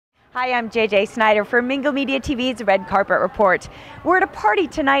Hi, I'm JJ Snyder for Mingle Media TV's Red Carpet Report. We're at a party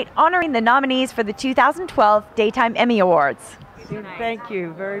tonight honoring the nominees for the 2012 Daytime Emmy Awards. Thank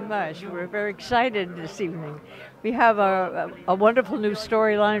you very much. We're very excited this evening. We have a wonderful new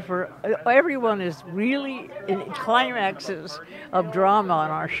storyline for everyone is really in climaxes of drama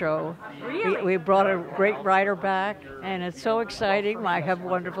on our show. Really? We brought a great writer back, and it's so exciting. I have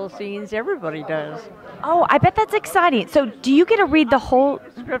wonderful scenes. Everybody does. Oh, I bet that's exciting. So do you get to read the whole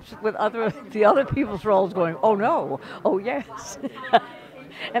Scripts with the other people's roles going, oh no, oh yes.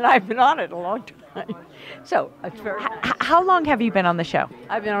 And I've been on it a long time. So it's very How long have you been on the show?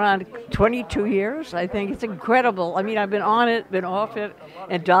 I've been around 22 years. I think it's incredible. I mean, I've been on it, been off it,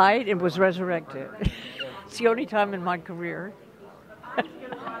 and died and was resurrected. It's the only time in my career.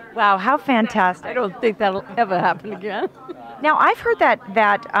 Wow, how fantastic. I don't think that'll ever happen again. Now, I've heard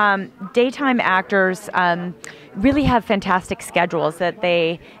that daytime actors really have fantastic schedules, that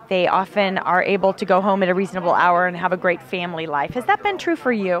they often are able to go home at a reasonable hour and have a great family life. Has that been true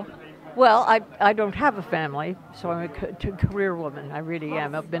for you? Well, I don't have a family, so I'm a career woman. I really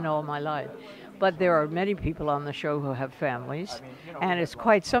am. I've been all my life. But there are many people on the show who have families, and it's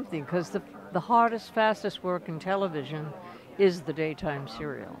quite something because the hardest, fastest work in television is the daytime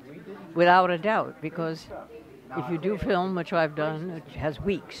serial, without a doubt, because if you do film, which I've done, it has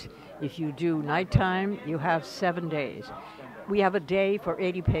weeks. If you do nighttime, you have 7 days. We have a day for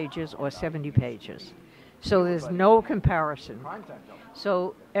 80 pages or 70 pages. So there's no comparison.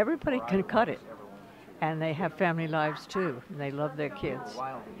 So everybody can cut it. And they have family lives too. And they love their kids.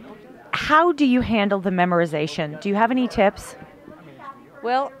 How do you handle the memorization? Do you have any tips?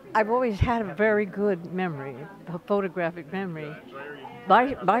 Well, I've always had a very good memory, a photographic memory.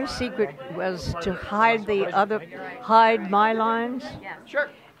 My secret was to hide my lines,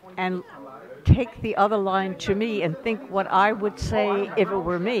 and take the other line to me and think what I would say if it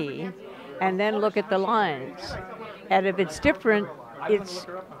were me, and then look at the lines. And if it's different, it's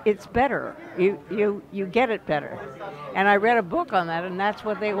better. You get it better. And I read a book on that, and that's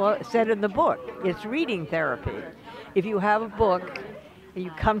what they said in the book. It's reading therapy. If you have a book, and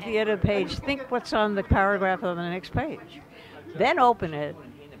you come to the end of the page, think what's on the paragraph on the next page. Then open it.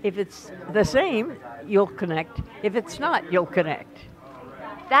 If it's the same, you'll connect. If it's not, you'll connect.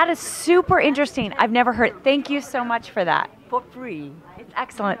 That is super interesting. I've never heard. Thank you so much for that. For free. It's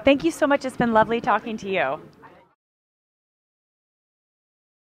excellent. Thank you so much. It's been lovely talking to you.